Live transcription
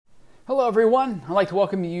Hello everyone, I'd like to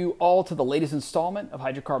welcome you all to the latest installment of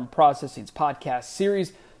Hydrocarbon Processing's podcast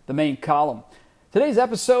series, The Main Column. Today's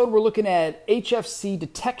episode, we're looking at HFC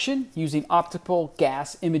detection using optical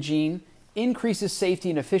gas imaging, increases safety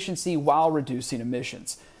and efficiency while reducing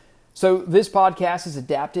emissions. So this podcast is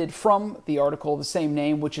adapted from the article of the same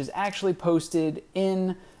name, which is actually posted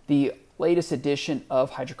in the latest edition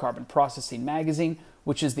of Hydrocarbon Processing magazine,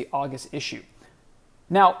 which is the August issue.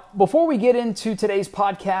 Now, before we get into today's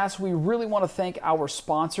podcast, we really want to thank our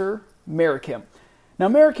sponsor, Merichem. Now,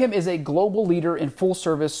 Merichem is a global leader in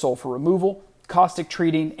full-service sulfur removal, caustic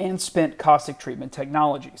treating, and spent caustic treatment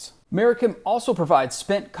technologies. Merichem also provides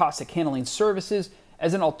spent caustic handling services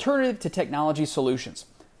as an alternative to technology solutions.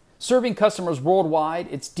 Serving customers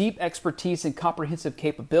worldwide, its deep expertise and comprehensive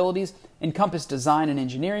capabilities encompass design and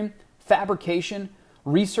engineering, fabrication,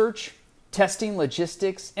 research, testing,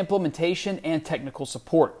 logistics, implementation, and technical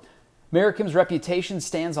support. Merichem's reputation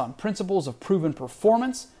stands on principles of proven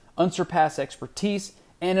performance, unsurpassed expertise,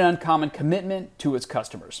 and an uncommon commitment to its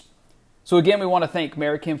customers. So again, we want to thank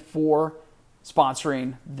Merichem for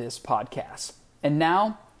sponsoring this podcast. And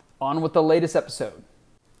now, on with the latest episode.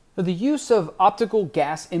 The use of optical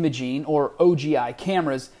gas imaging, or OGI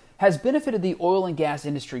cameras, has benefited the oil and gas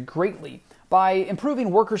industry greatly by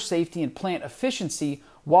improving worker safety and plant efficiency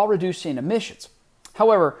while reducing emissions.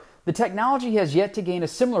 However, the technology has yet to gain a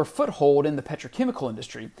similar foothold in the petrochemical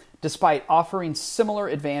industry, despite offering similar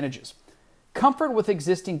advantages. Comfort with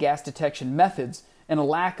existing gas detection methods and a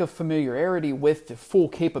lack of familiarity with the full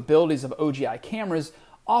capabilities of OGI cameras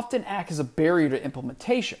often act as a barrier to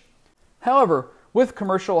implementation. However, with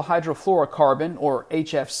commercial hydrofluorocarbon, or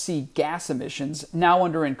HFC, gas emissions now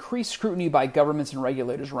under increased scrutiny by governments and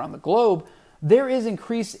regulators around the globe, there is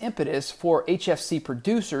increased impetus for HFC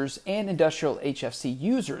producers and industrial HFC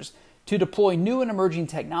users to deploy new and emerging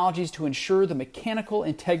technologies to ensure the mechanical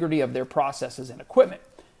integrity of their processes and equipment.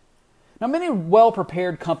 Now, many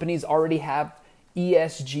well-prepared companies already have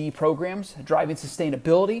ESG programs driving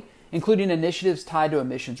sustainability, including initiatives tied to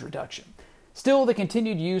emissions reduction. Still, the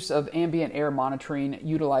continued use of ambient air monitoring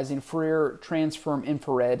utilizing Fourier transform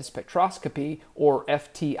infrared spectroscopy, or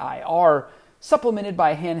FTIR, supplemented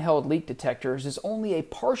by handheld leak detectors, is only a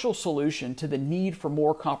partial solution to the need for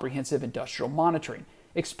more comprehensive industrial monitoring,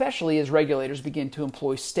 especially as regulators begin to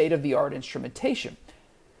employ state-of-the-art instrumentation.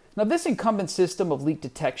 Now, this incumbent system of leak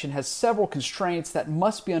detection has several constraints that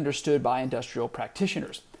must be understood by industrial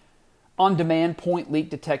practitioners. On-demand point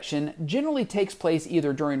leak detection generally takes place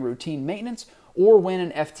either during routine maintenance or when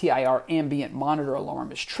an FTIR ambient monitor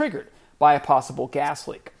alarm is triggered by a possible gas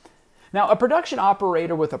leak. Now, a production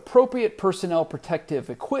operator with appropriate personnel protective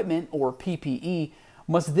equipment, or PPE,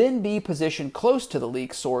 must then be positioned close to the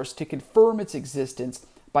leak source to confirm its existence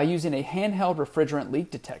by using a handheld refrigerant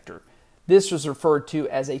leak detector. This is referred to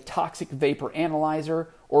as a toxic vapor analyzer,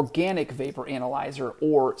 organic vapor analyzer,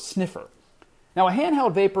 or sniffer. Now, a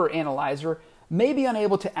handheld vapor analyzer may be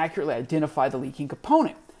unable to accurately identify the leaking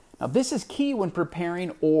component. Now, this is key when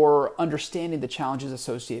preparing or understanding the challenges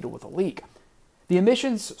associated with a leak. The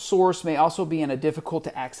emissions source may also be in a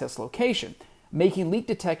difficult-to-access location, making leak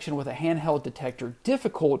detection with a handheld detector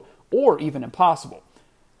difficult or even impossible.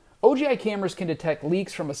 OGI cameras can detect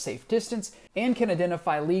leaks from a safe distance and can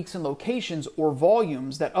identify leaks in locations or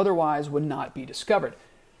volumes that otherwise would not be discovered.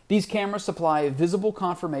 These cameras supply visible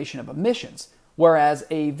confirmation of emissions, whereas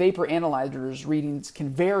a vapor analyzer's readings can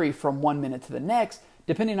vary from 1 minute to the next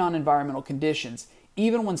depending on environmental conditions,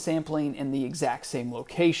 even when sampling in the exact same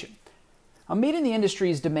location. Meeting the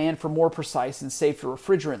industry's demand for more precise and safer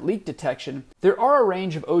refrigerant leak detection, there are a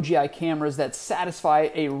range of OGI cameras that satisfy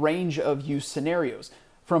a range of use scenarios,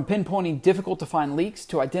 from pinpointing difficult-to-find leaks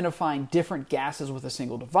to identifying different gases with a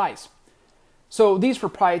single device. So, these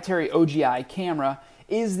proprietary OGI camera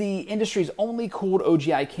is the industry's only cooled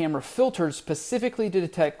OGI camera filtered specifically to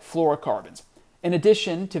detect fluorocarbons. In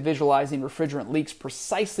addition to visualizing refrigerant leaks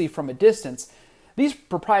precisely from a distance, these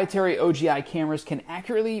proprietary OGI cameras can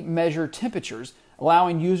accurately measure temperatures,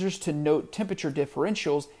 allowing users to note temperature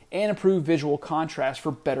differentials and improve visual contrast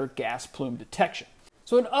for better gas plume detection.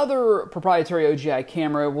 So another proprietary OGI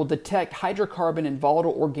camera will detect hydrocarbon and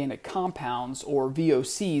volatile organic compounds, or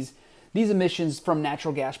VOCs, these emissions from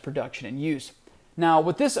natural gas production and use. Now,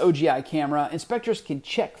 with this OGI camera, inspectors can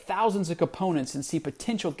check thousands of components and see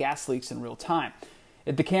potential gas leaks in real time.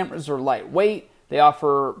 If the cameras are lightweight, they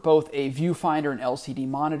offer both a viewfinder and LCD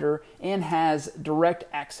monitor and has direct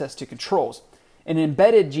access to controls. An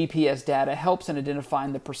embedded GPS data helps in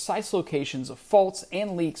identifying the precise locations of faults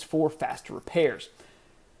and leaks for faster repairs.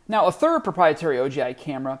 Now, a third proprietary OGI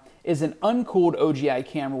camera is an uncooled OGI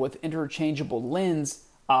camera with interchangeable lens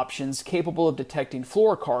options capable of detecting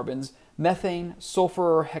fluorocarbons, methane,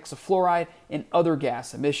 sulfur hexafluoride, and other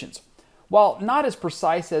gas emissions. While not as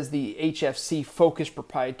precise as the HFC focused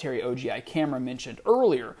proprietary OGI camera mentioned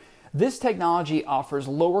earlier, this technology offers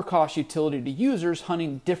lower cost utility to users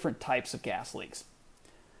hunting different types of gas leaks.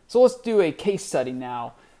 So let's do a case study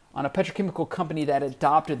now on a petrochemical company that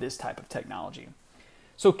adopted this type of technology.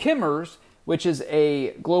 So Chemours, which is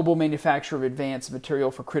a global manufacturer of advanced material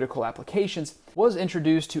for critical applications, was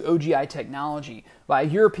introduced to OGI technology by a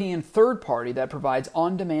European third party that provides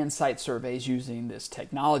on-demand site surveys using this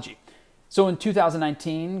technology. So in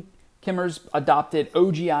 2019, Chemours adopted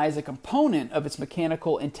OGI as a component of its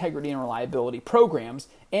mechanical integrity and reliability programs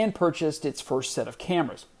and purchased its first set of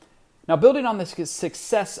cameras. Now, building on the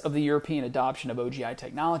success of the European adoption of OGI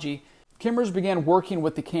technology, Chemours began working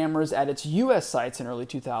with the cameras at its U.S. sites in early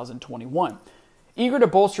 2021. Eager to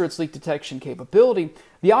bolster its leak detection capability,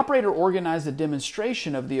 the operator organized a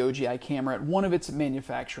demonstration of the OGI camera at one of its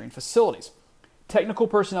manufacturing facilities. Technical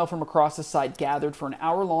personnel from across the site gathered for an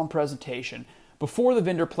hour-long presentation before the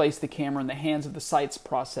vendor placed the camera in the hands of the site's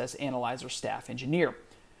process analyzer staff engineer.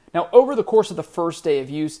 Now, over the course of the first day of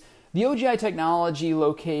use, the OGI technology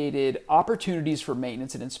located opportunities for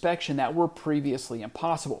maintenance and inspection that were previously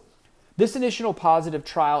impossible. This initial positive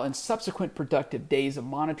trial and subsequent productive days of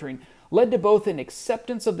monitoring led to both an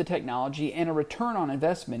acceptance of the technology and a return on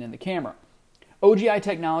investment in the camera. OGI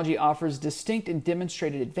technology offers distinct and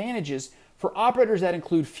demonstrated advantages for operators that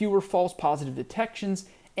include fewer false positive detections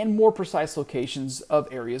and more precise locations of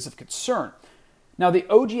areas of concern. Now, the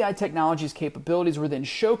OGI technology's capabilities were then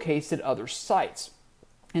showcased at other sites,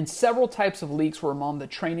 and several types of leaks were among the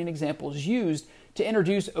training examples used to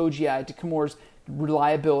introduce OGI to Chemours'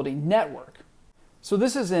 reliability network. So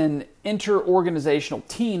this is an inter-organizational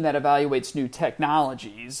team that evaluates new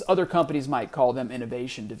technologies. Other companies might call them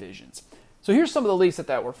innovation divisions. So here's some of the leaks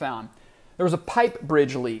that were found. There was a pipe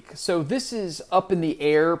bridge leak. So this is up in the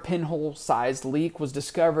air, pinhole-sized leak was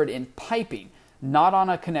discovered in piping, not on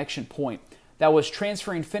a connection point, that was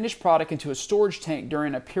transferring finished product into a storage tank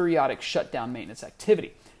during a periodic shutdown maintenance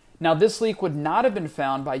activity. Now, this leak would not have been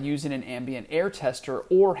found by using an ambient air tester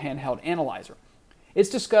or handheld analyzer. Its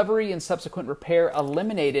discovery and subsequent repair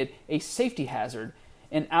eliminated a safety hazard,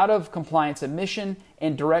 an out-of-compliance emission,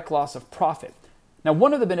 and direct loss of profit. Now,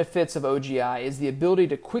 one of the benefits of OGI is the ability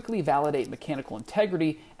to quickly validate mechanical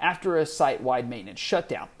integrity after a site-wide maintenance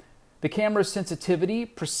shutdown. The camera's sensitivity,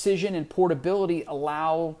 precision, and portability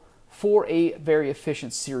allow for a very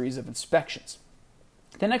efficient series of inspections.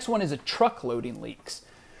 The next one is truck loading leaks.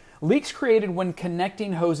 Leaks created when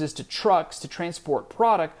connecting hoses to trucks to transport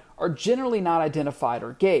product are generally not identified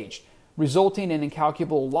or gauged, resulting in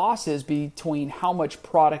incalculable losses between how much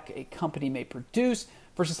product a company may produce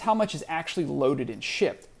versus how much is actually loaded and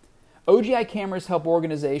shipped. OGI cameras help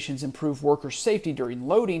organizations improve worker safety during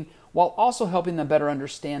loading while also helping them better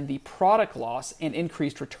understand the product loss and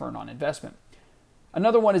increased return on investment.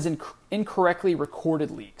 Another one is incorrectly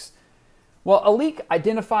recorded leaks. Well, a leak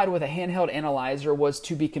identified with a handheld analyzer was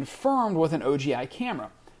to be confirmed with an OGI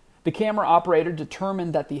camera. The camera operator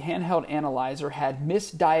determined that the handheld analyzer had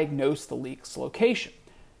misdiagnosed the leak's location.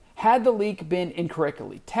 Had the leak been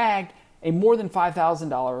incorrectly tagged, a more than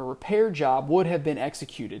 $5,000 repair job would have been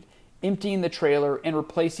executed, emptying the trailer and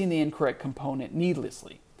replacing the incorrect component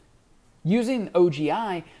needlessly. Using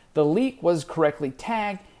OGI, the leak was correctly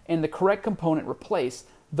tagged and the correct component replaced,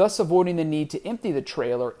 thus avoiding the need to empty the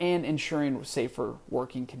trailer and ensuring safer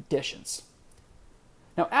working conditions.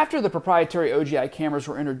 Now, after the proprietary OGI cameras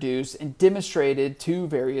were introduced and demonstrated to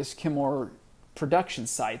various Chemours production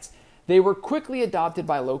sites, they were quickly adopted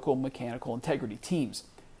by local mechanical integrity teams.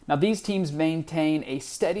 Now, these teams maintain a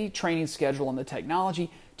steady training schedule on the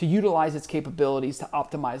technology to utilize its capabilities to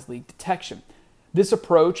optimize leak detection. This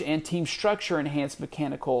approach and team structure enhance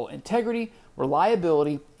mechanical integrity,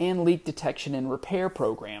 reliability, and leak detection and repair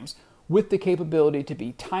programs with the capability to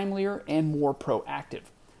be timelier and more proactive.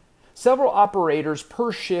 Several operators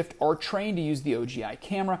per shift are trained to use the OGI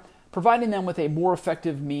camera, providing them with a more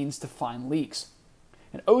effective means to find leaks.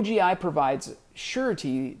 And OGI provides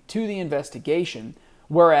surety to the investigation,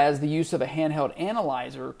 whereas the use of a handheld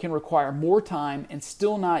analyzer can require more time and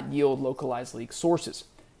still not yield localized leak sources.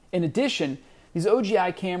 In addition, these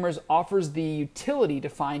OGI cameras offers the utility to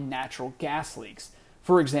find natural gas leaks,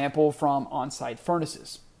 for example, from on-site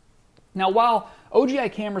furnaces. Now, while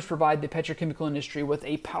OGI cameras provide the petrochemical industry with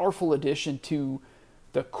a powerful addition to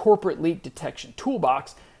the corporate leak detection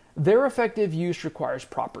toolbox, their effective use requires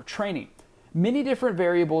proper training. Many different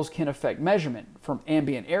variables can affect measurement, from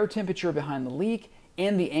ambient air temperature behind the leak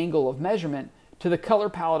and the angle of measurement to the color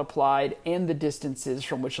palette applied and the distances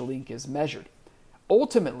from which a leak is measured.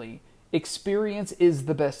 Ultimately, experience is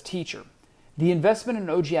the best teacher. The investment in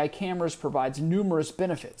OGI cameras provides numerous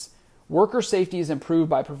benefits. Worker safety is improved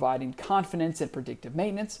by providing confidence in predictive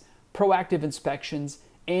maintenance, proactive inspections,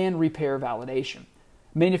 and repair validation.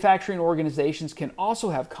 Manufacturing organizations can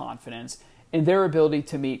also have confidence in their ability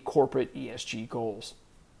to meet corporate ESG goals.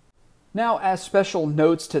 Now, as special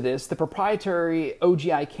notes to this, the proprietary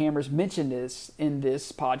OGI cameras mentioned in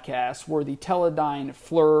this podcast were the Teledyne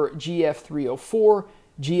FLIR GF304,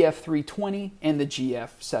 GF320, and the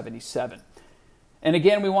GF77. And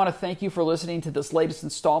again, we want to thank you for listening to this latest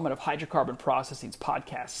installment of Hydrocarbon Processing's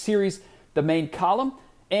podcast series, The Main Column.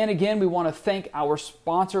 And again, we want to thank our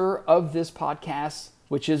sponsor of this podcast,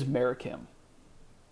 which is Americhem.